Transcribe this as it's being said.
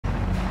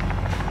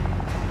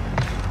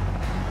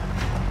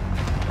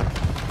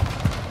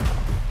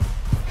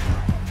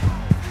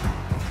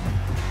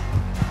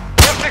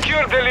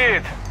Secure the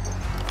lead.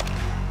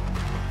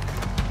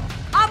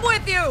 I'm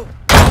with you!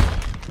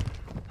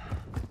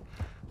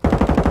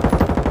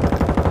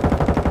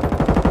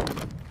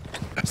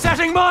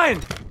 Setting mine!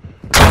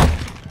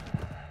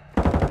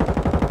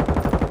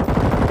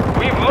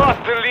 We've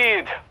lost the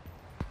lead.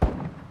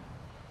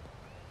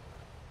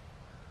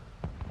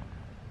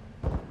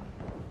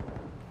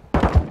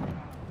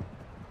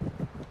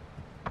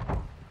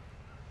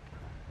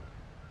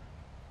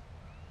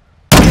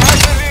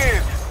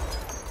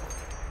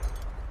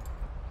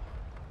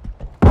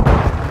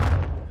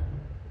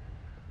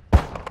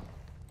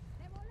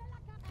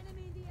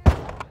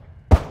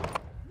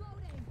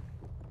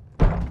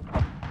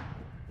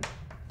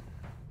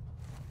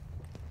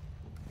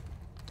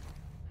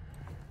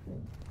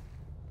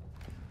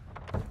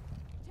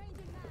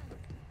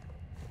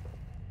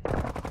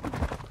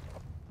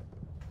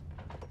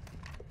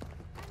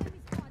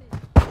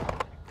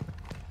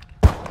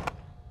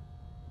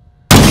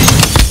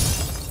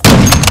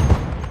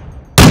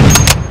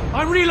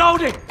 I'm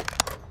reloading!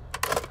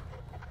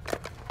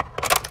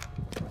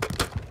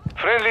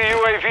 Friendly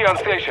UAV on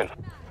station.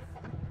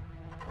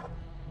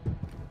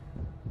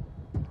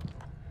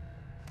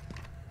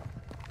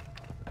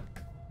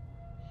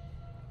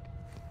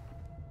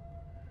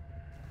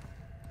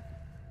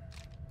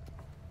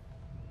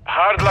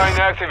 Hardline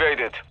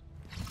activated.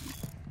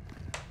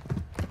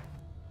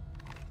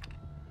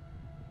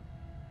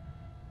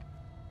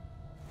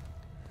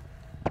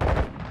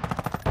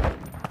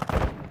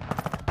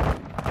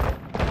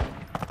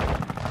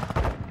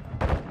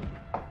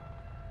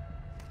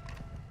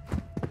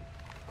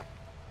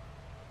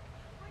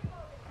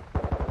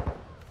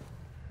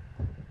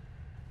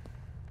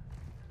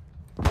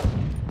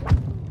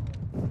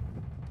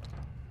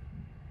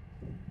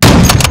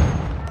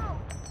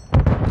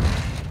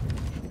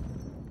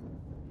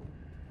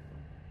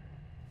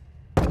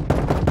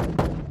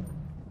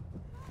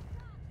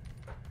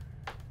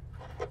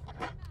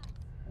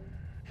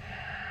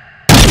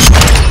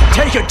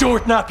 Take a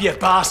dirt nap, you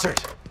bastard!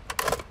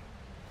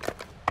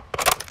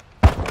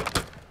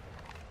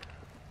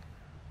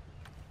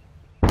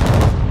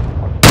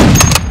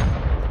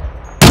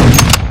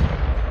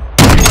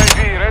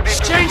 UAV ready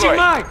to Changing deploy.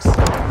 mags!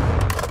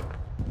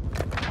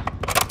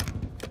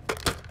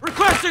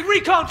 Requesting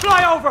recon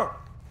flyover!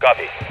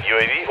 Copy.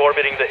 UAV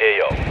orbiting the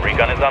AO.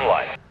 Recon is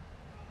online.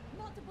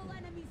 Multiple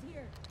enemies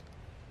here.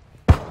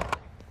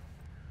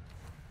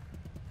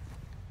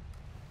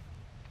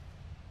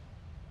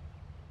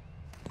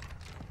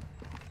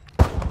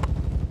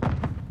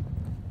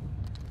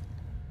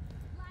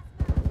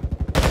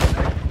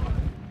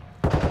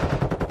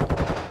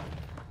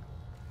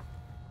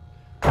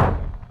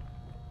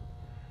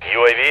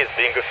 UAV is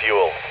being a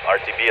fuel.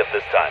 RTB at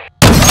this time.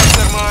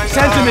 Mastermind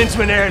Send them armed.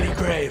 into an early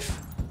grave.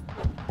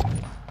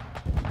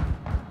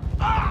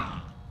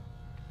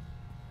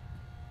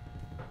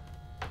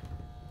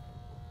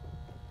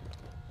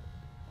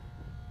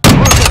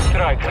 Mortar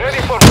strike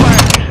ready for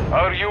fire.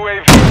 Our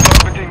UAV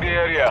is orbiting the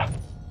area.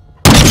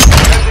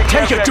 Sending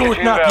care Take a package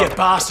dirt nap, you inbound.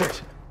 bastard!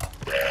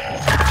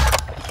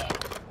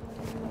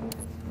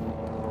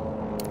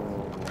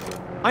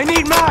 I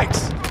need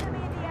mags!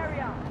 Enemy in the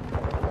area.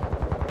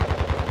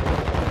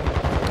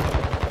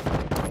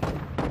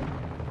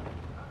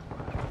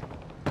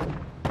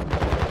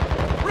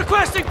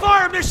 Requesting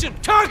fire mission!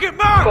 Target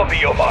mark! Copy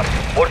your mark.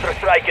 Mortar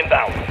strike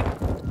inbound.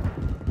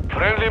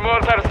 Friendly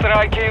mortar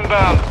strike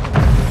inbound.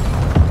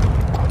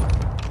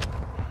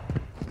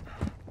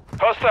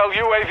 Hostile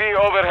UAV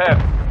overhead.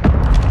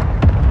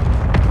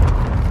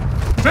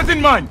 Set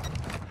in mine!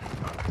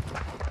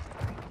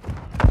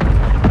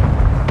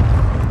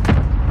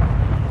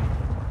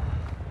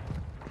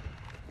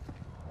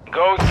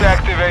 Ghosts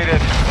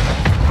activated.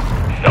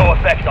 No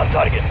effect on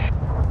target.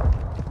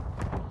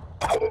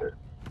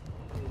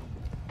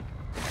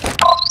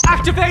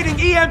 Activating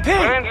EMP!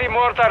 Friendly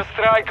mortar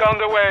strike on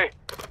the way.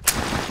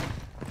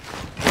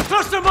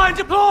 Cluster mine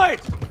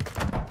deployed!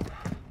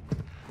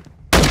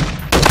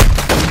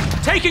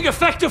 Taking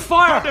effective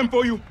fire! Them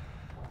for you.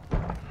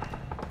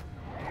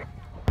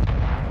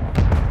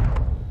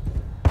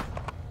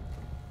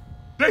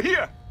 They're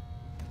here.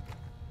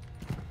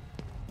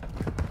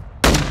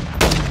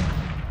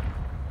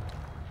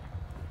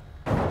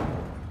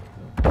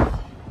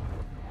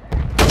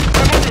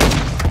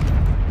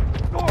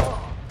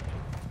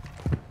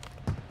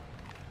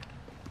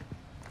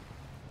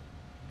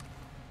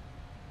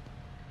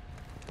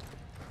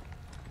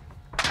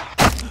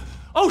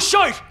 Oh,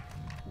 shite!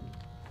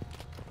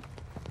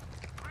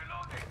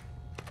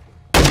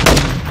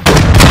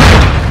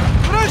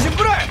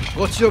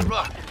 What's your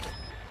block?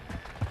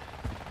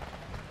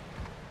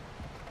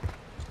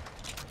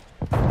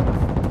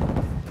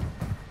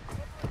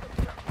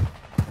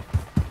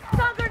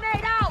 Stun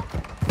grenade out!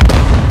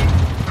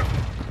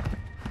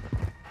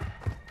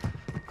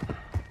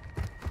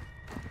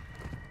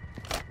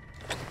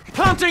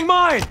 Planting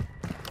mine!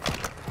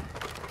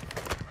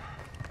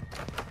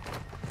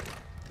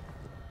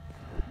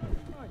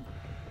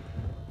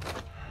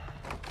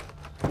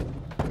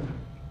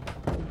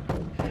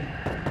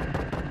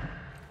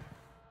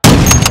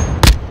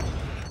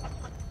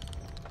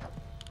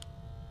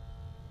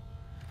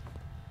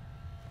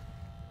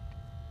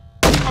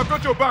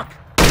 got your back.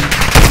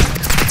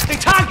 They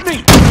tagged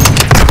me!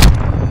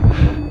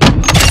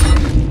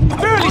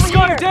 Barely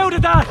scotted out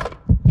of that!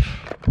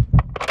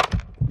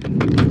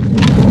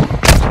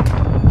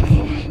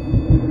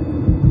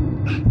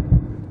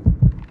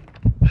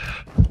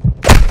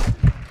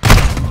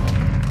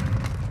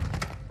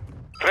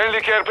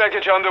 Friendly care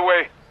package on the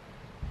way.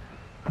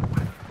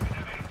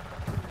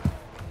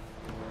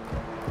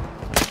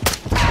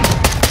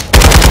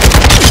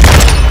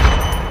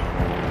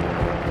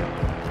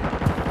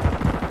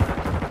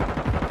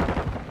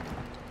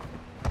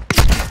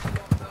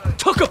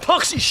 Took a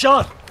poxy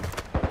shot!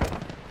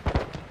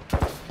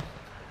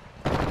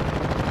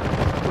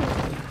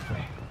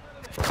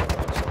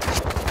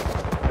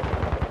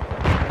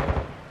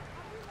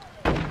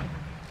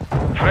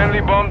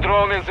 Friendly bomb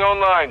drone is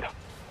online.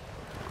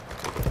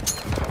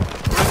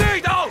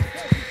 Grenade out!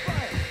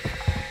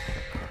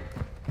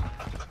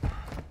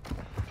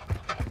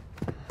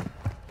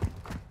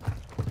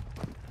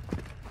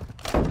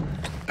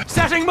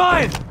 Setting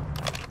mine!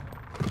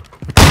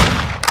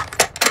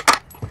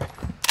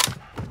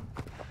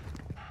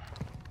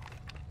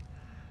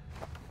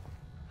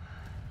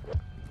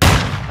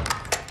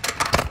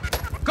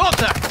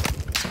 Contact!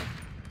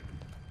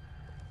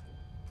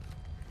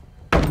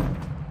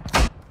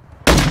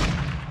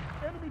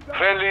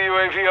 Friendly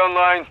UAV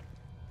online.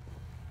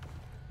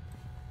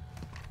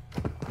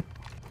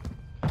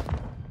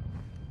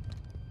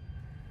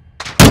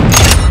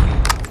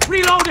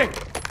 Reloading!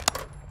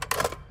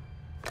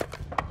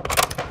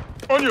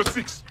 On your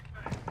six.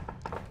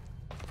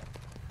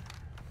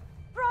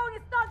 Throwing a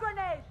stun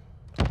grenade!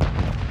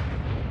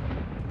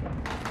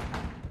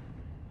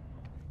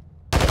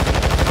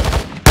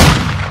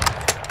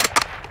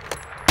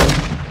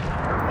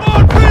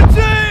 RPG!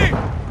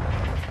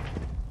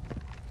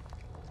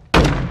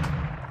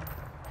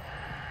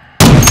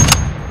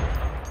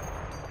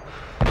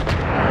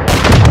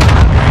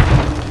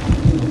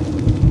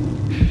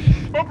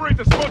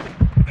 Operator spotted.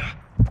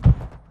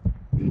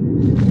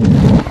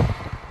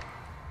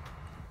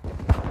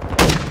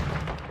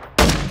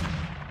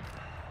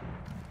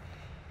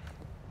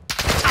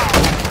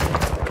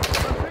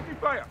 I'm taking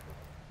fire.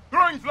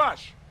 Throwing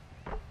flash.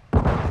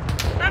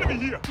 Enemy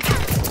here.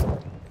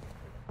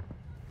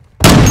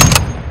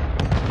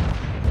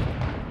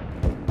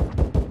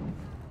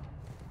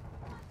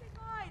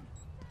 Mine!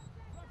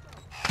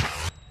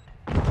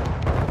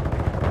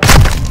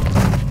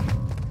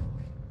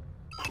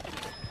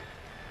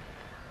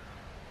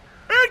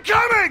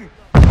 Incoming!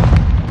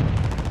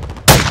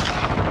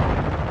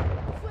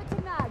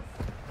 Switching mags!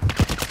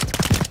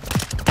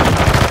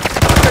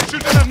 They're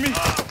shooting at me.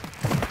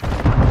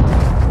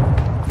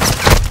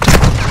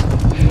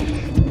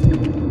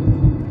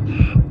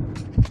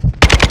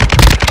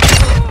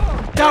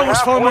 That was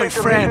for my Halfway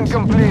to friend!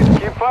 mission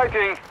complete. Keep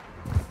fighting.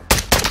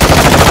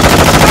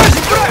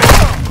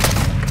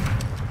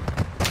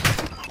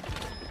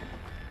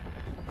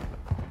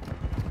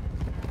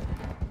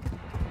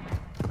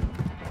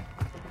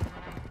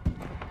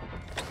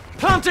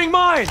 Planting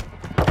mine!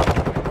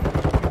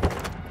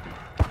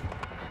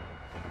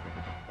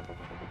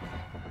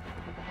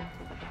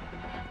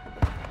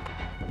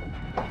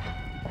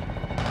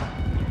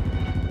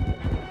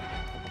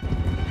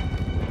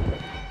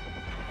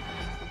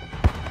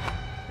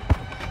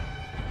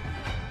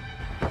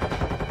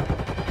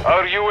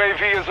 Our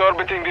UAV is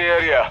orbiting the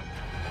area.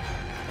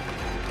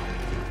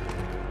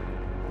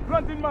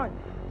 Planting mine.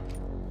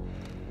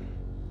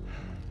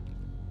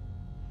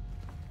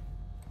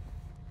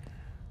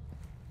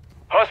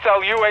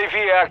 Hostile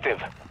UAV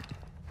active.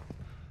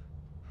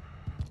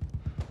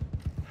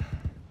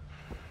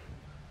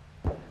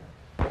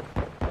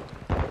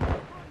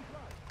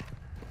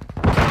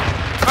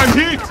 I'm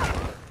hit.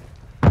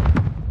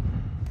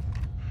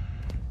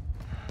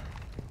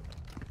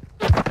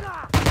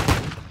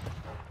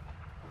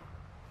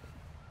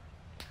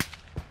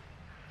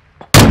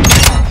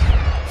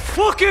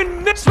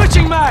 Fucking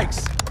switching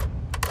mags!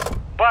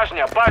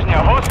 Bashня,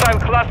 hostile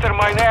cluster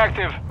mine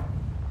active.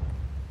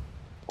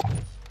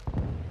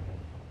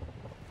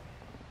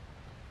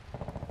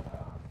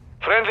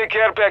 Friendly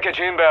care package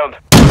inbound.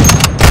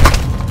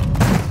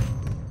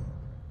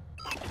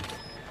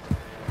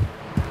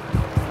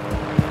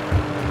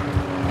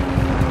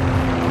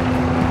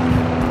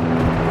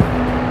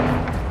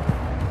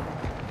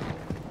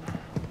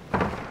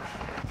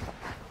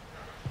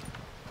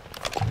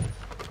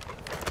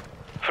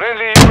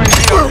 Friendly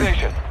UAV on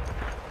station.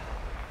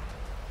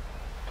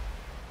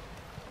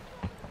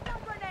 Stun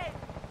grenade!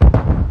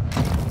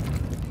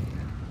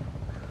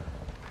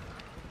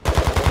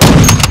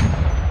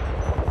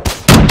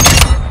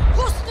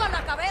 Justo en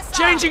la cabeza!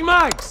 Changing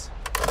mags!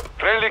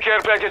 Friendly care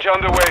package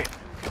on the way.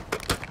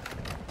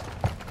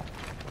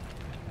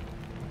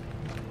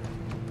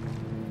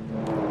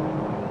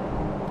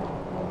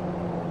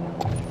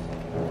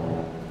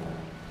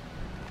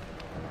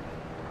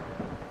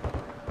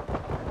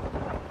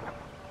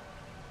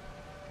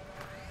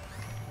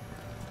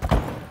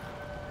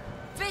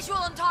 Visual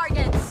on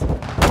targets!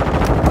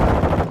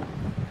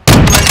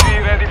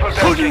 UAV ready for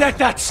tasking. tracking. Let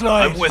that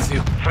slide. I'm with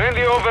you.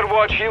 Friendly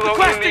Overwatch helo in the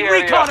Requesting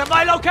area. recon at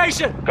my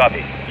location.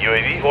 Copy.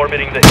 UAV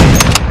orbiting the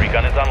AO.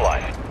 Recon is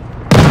online.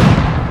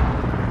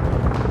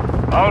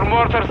 Our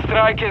mortar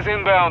strike is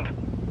inbound.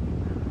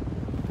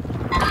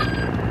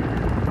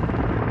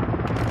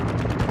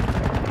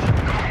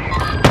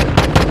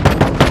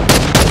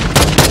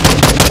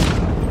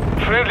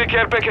 Friendly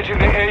care package in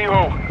the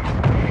AO.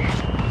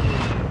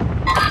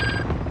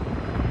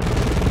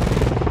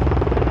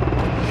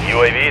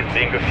 UAV is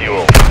being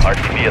refueled.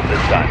 RTB at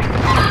this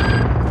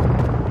time.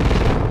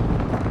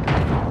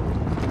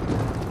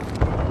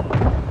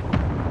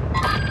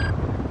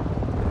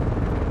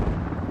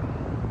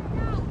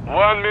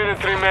 One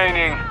minute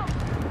remaining.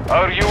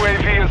 Our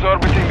UAV is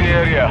orbiting the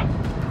area.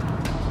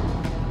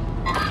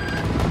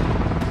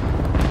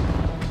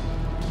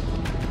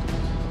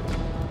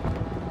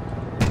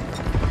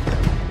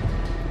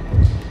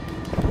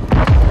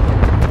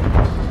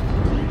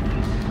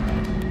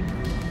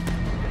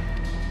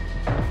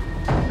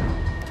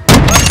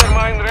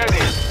 Mastermind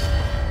ready.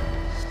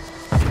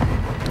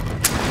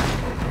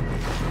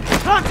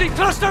 Planting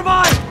cluster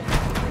mine.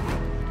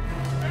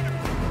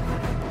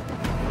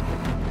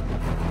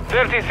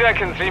 30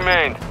 seconds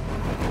remain.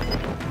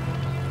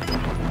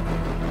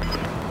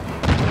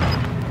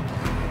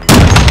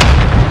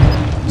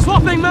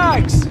 Swapping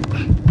mags.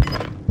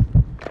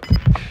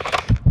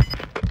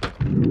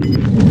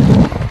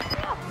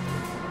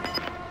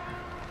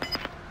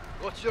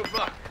 What's your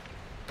back?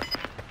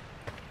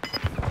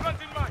 Front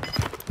in mine.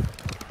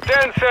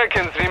 10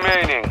 seconds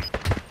remaining.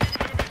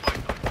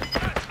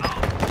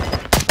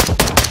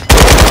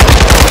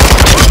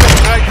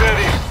 Strike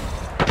ready.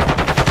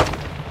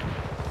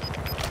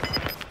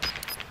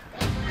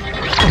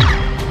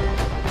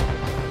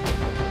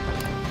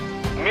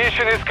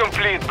 Mission is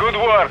complete. Good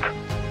work.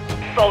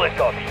 Solid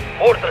copy.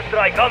 Mortar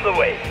strike on the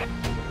way.